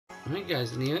Alright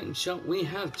guys, in the item shop we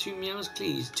have 2 Meows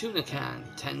Cleese, Tuna Can,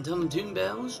 10 Tum Toon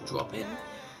Bells, Drop In,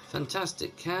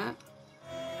 Fantastic Cat,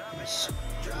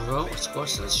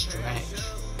 Squash and Stretch.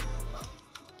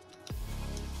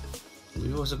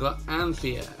 We've also got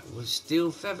Anthea with Steel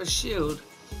Feather Shield,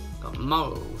 got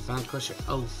Moral, Vanquisher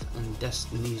Oath and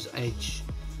Destiny's Edge,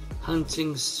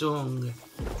 Hunting Song,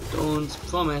 Dawn's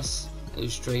Promise,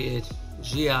 Illustrated,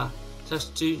 Gia,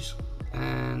 Tustus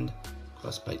and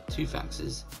Crossbite 2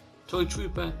 faxes, Toy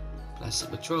Trooper,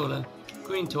 Plastic Patroller,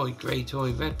 Green Toy, Grey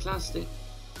Toy, Red Plastic,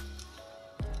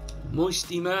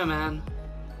 Moisty Merman,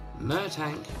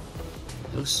 Mertank,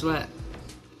 No Sweat,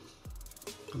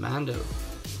 Commando,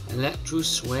 Electro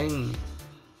Swing,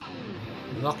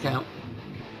 Lockout,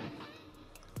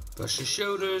 Brush Your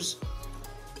Shoulders,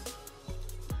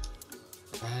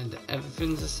 and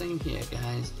everything's the same here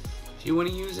guys. If you want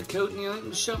to use a code in the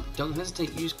item shop, don't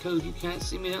hesitate, use code You Can't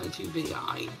See Me on the TV.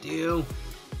 I do.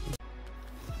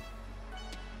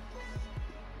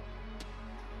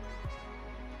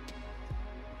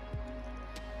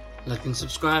 Like and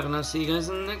subscribe, and I'll see you guys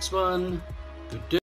in the next one. Good day.